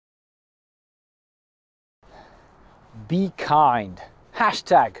Be kind.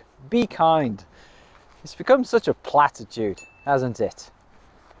 Hashtag be kind. It's become such a platitude, hasn't it?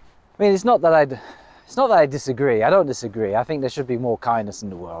 I mean, it's not that I disagree. I don't disagree. I think there should be more kindness in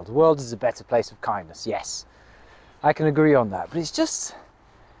the world. The world is a better place of kindness, yes. I can agree on that. But it's just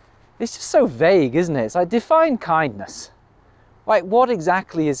so vague, isn't it? It's like, define kindness. Like, what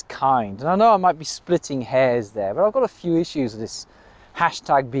exactly is kind? And I know I might be splitting hairs there, but I've got a few issues with this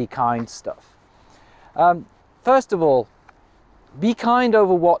hashtag be kind stuff. First of all, be kind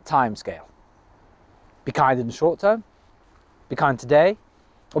over what time scale? Be kind in the short term? Be kind today?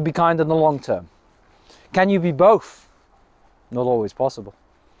 Or be kind in the long term? Can you be both? Not always possible.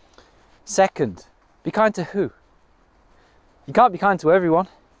 Second, be kind to who? You can't be kind to everyone.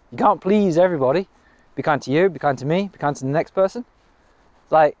 You can't please everybody. Be kind to you, be kind to me, be kind to the next person.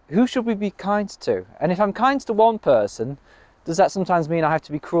 Like, who should we be kind to? And if I'm kind to one person, does that sometimes mean I have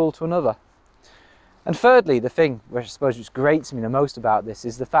to be cruel to another? And thirdly, the thing which I suppose which grates me the most about this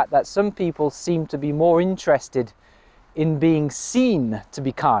is the fact that some people seem to be more interested in being seen to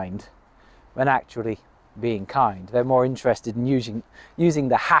be kind than actually being kind. They're more interested in using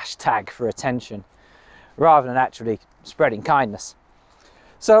the hashtag for attention rather than actually spreading kindness.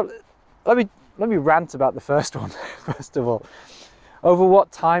 So let me rant about the first one. First of all, over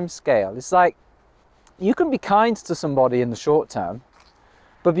what time scale? It's like, you can be kind to somebody in the short term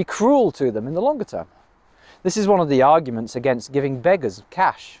but be cruel to them in the longer term. This is one of the arguments against giving beggars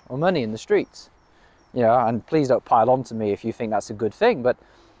cash or money in the streets. You know, and please don't pile on to me if you think that's a good thing, but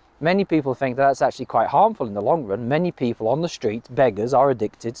many people think that that's actually quite harmful in the long run. Many people on the street, beggars, are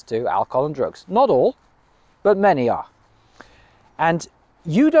addicted to alcohol and drugs. Not all, but many are. And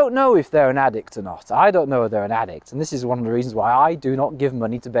you don't know if they're an addict or not. I don't know if they're an addict. And this is one of the reasons why I do not give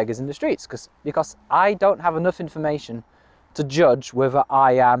money to beggars in the streets, because I don't have enough information to judge whether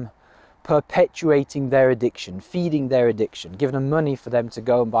I am perpetuating their addiction, feeding their addiction, giving them money for them to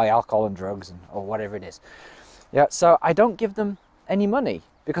go and buy alcohol and drugs or whatever it is. Yeah, so I don't give them any money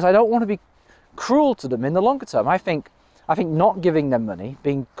because I don't want to be cruel to them in the longer term. I think not giving them money,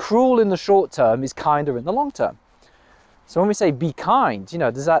 being cruel in the short term, is kinder in the long term. So when we say be kind, you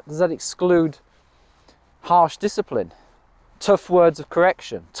know, does that exclude harsh discipline, tough words of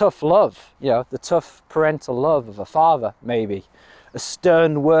correction, tough love, you know, the tough parental love of a father, maybe, a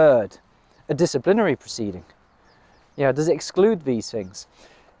stern word, a disciplinary proceeding? You know, does it exclude these things?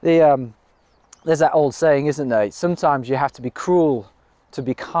 There's that old saying, isn't there? Sometimes you have to be cruel to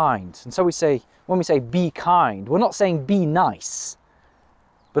be kind. And so when we say be kind, we're not saying be nice,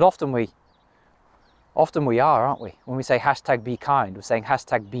 but often we are, aren't we? When we say hashtag be kind, we're saying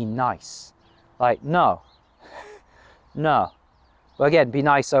hashtag be nice. Like, no. No. Well, again, be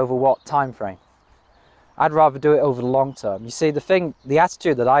nice over what time frame? I'd rather do it over the long term. You see, the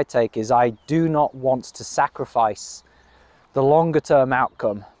attitude that I take is I do not want to sacrifice the longer term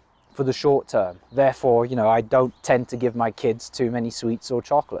outcome for the short term. Therefore, you know, I don't tend to give my kids too many sweets or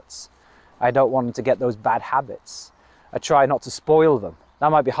chocolates. I don't want them to get those bad habits. I try not to spoil them.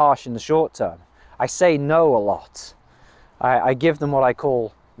 That might be harsh in the short term. I say no a lot. I give them what I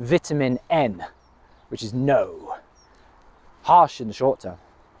call vitamin N, which is no. Harsh in the short term,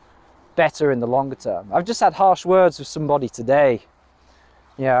 better in the longer term. I've just had harsh words with somebody today.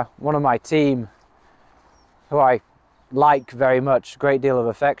 Yeah, one of my team, who I like very much, great deal of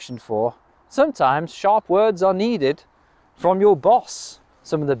affection for. Sometimes sharp words are needed from your boss.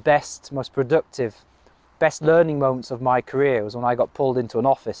 Some of the best, most productive, best learning moments of my career was when I got pulled into an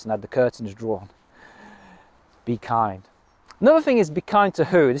office and had the curtains drawn. Be kind. Another thing is, be kind to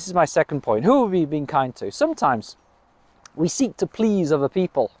who? This is my second point. Who are we being kind to? Sometimes we seek to please other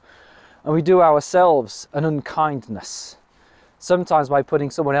people and we do ourselves an unkindness. Sometimes by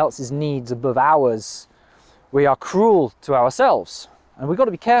putting someone else's needs above ours, we are cruel to ourselves. And we've got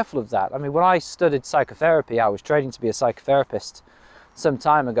to be careful of that. I mean, when I studied psychotherapy, I was training to be a psychotherapist some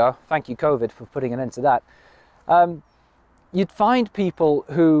time ago. Thank you, COVID, for putting an end to that. You'd find people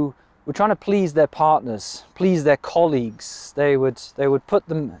who were trying to please their partners, please their colleagues. They would put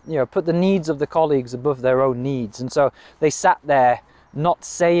them, you know, put the needs of the colleagues above their own needs. And so they sat there not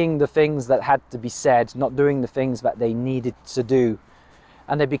saying the things that had to be said, not doing the things that they needed to do.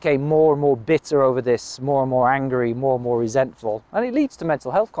 And they became more and more bitter over this, more and more angry, more and more resentful. And it leads to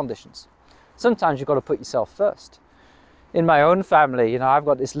mental health conditions. Sometimes you've got to put yourself first. In my own family, you know, I've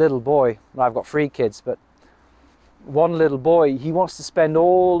got this little boy. Well, I've got 3 kids, but one little boy, he wants to spend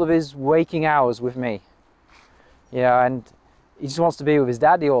all of his waking hours with me. You know, and he just wants to be with his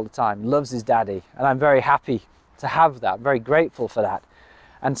daddy all the time, loves his daddy. And I'm very happy to have that, very grateful for that.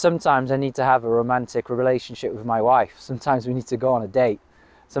 And sometimes I need to have a romantic relationship with my wife. Sometimes we need to go on a date.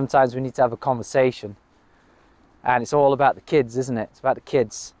 Sometimes we need to have a conversation. And it's all about the kids, isn't it? It's about the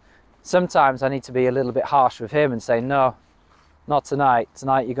kids. Sometimes I need to be a little bit harsh with him and say, no, not tonight.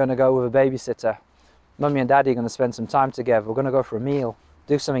 Tonight you're going to go with a babysitter. Mummy and Daddy are going to spend some time together. We're going to go for a meal,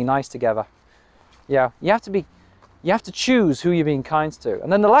 do something nice together. Yeah, you have to choose who you're being kind to.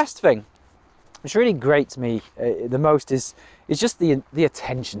 And then the last thing, which really grates me the most, is just the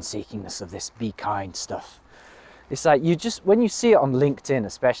attention seekingness of this be kind stuff. It's like when you see it on LinkedIn,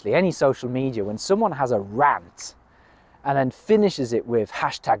 especially any social media, when someone has a rant and then finishes it with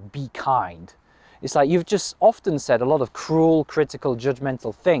hashtag be kind, it's like you've just often said a lot of cruel, critical,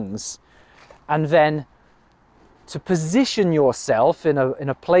 judgmental things, and then to position yourself in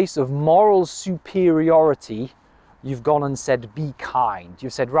a place of moral superiority, you've gone and said be kind.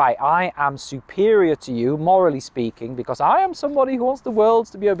 You've said, right, I am superior to you, morally speaking, because I am somebody who wants the world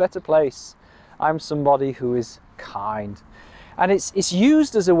to be a better place. I'm somebody who is kind. And it's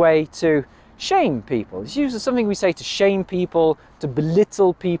used as a way to shame people. It's used as something we say to shame people, to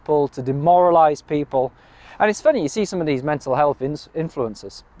belittle people, to demoralize people. And it's funny, you see some of these mental health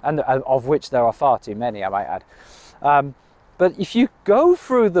influencers, and of which there are far too many, I might add. But if you go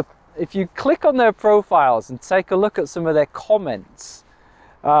through if you click on their profiles and take a look at some of their comments,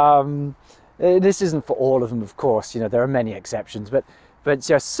 this isn't for all of them, of course, you know, there are many exceptions, but you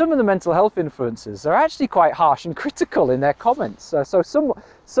know, some of the mental health influencers are actually quite harsh and critical in their comments. So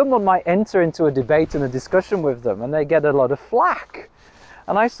someone might enter into a debate and a discussion with them and they get a lot of flack.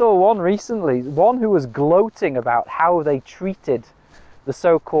 And I saw one recently, one who was gloating about how they treated the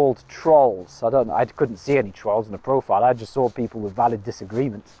so-called trolls. I couldn't see any trolls in the profile. I just saw people with valid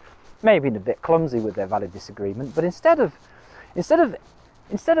disagreements, maybe a bit clumsy with their valid disagreement. But instead of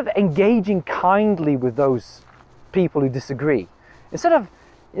engaging kindly with those people who disagree, instead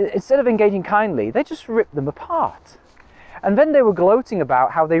of engaging kindly, they just rip them apart. And then they were gloating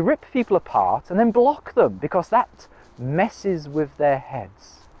about how they rip people apart and then block them because that messes with their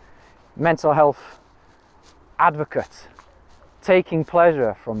heads. Mental health advocate taking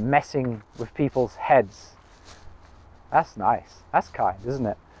pleasure from messing with people's heads. That's nice. That's kind, isn't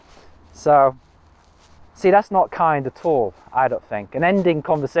it? So, see, that's not kind at all, I don't think. And ending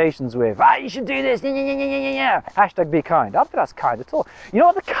conversations with, you should do this, hashtag be kind. I don't think that's kind at all. You know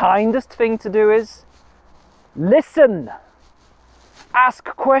what the kindest thing to do is? Listen. Ask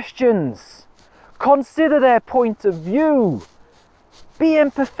questions. Consider their point of view. Be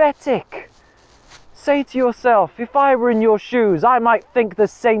empathetic. Say to yourself, if I were in your shoes, I might think the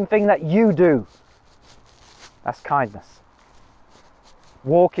same thing that you do. That's kindness.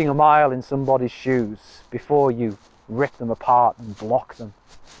 Walking a mile in somebody's shoes before you rip them apart and block them.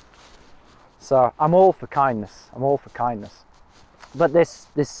 So I'm all for kindness. I'm all for kindness. But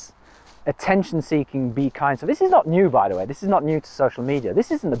this attention-seeking, be kind. So this is not new, by the way. This is not new to social media.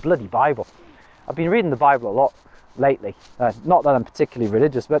 This isn't the bloody Bible. I've been reading the Bible a lot lately. Not that I'm particularly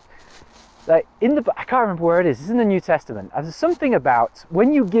religious, but I can't remember where it is. It's in the New Testament. There's something about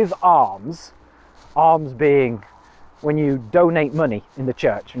when you give alms being when you donate money in the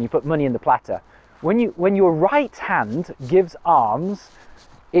church, when you put money in the platter, when your right hand gives alms,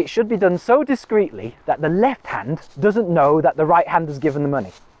 it should be done so discreetly that the left hand doesn't know that the right hand has given the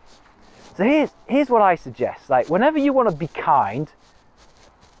money. So here's what I suggest. Like, whenever you want to be kind,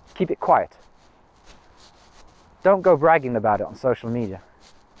 keep it quiet. Don't go bragging about it on social media.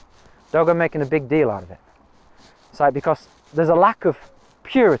 Don't go making a big deal out of it. It's like, because there's a lack of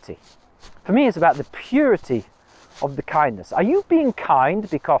purity. For me, it's about the purity of the kindness. Are you being kind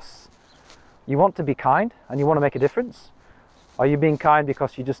because you want to be kind and you want to make a difference? Are you being kind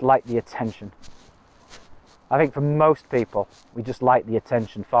because you just like the attention? I think for most people, we just like the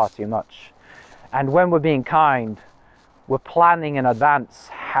attention far too much. And when we're being kind, we're planning in advance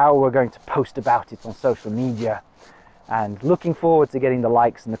how we're going to post about it on social media and looking forward to getting the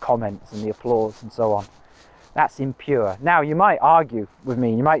likes and the comments and the applause and so on. That's impure. Now, you might argue with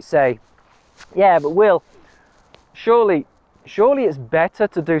me. You might say, yeah, but Will, surely it's better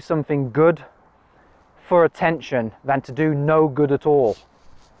to do something good for attention than to do no good at all.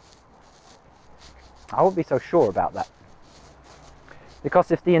 I won't be so sure about that.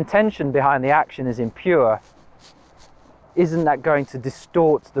 Because if the intention behind the action is impure, isn't that going to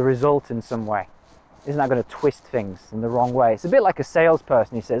distort the result in some way? Isn't that going to twist things in the wrong way? It's a bit like a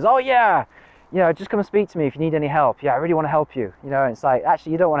salesperson who says, oh yeah, just come and speak to me if you need any help. Yeah, I really want to help you. And it's like,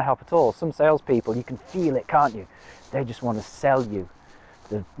 actually, you don't want to help at all. Some salespeople, you can feel it, can't you? They just want to sell you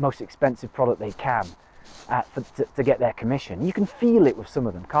the most expensive product they can to get their commission. You can feel it with some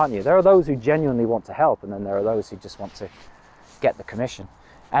of them, can't you? There are those who genuinely want to help, and then there are those who just want to get the commission.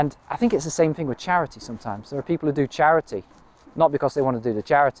 And I think it's the same thing with charity sometimes. There are people who do charity, not because they want to do the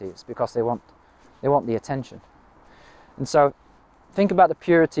charity, it's because they want the attention. And so think about the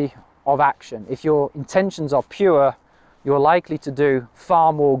purity of action. If your intentions are pure, you're likely to do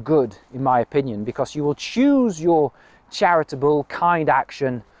far more good, in my opinion, because you will choose your charitable, kind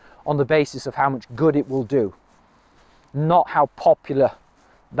action on the basis of how much good it will do, not how popular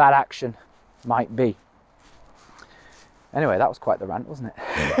that action might be. Anyway, that was quite the rant, wasn't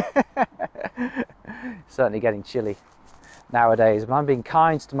it? Certainly getting chilly nowadays, but I'm being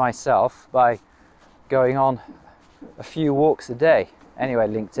kind to myself by going on a few walks a day. Anyway,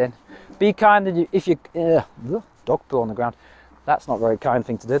 LinkedIn, be kind. And if you dog poo on the ground, that's not a very kind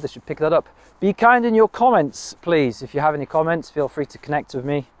thing to do. They should pick that up. Be kind in your comments, please. If you have any comments, feel free to connect with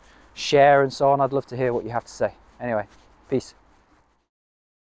me, share and so on. I'd love to hear what you have to say. Anyway, peace.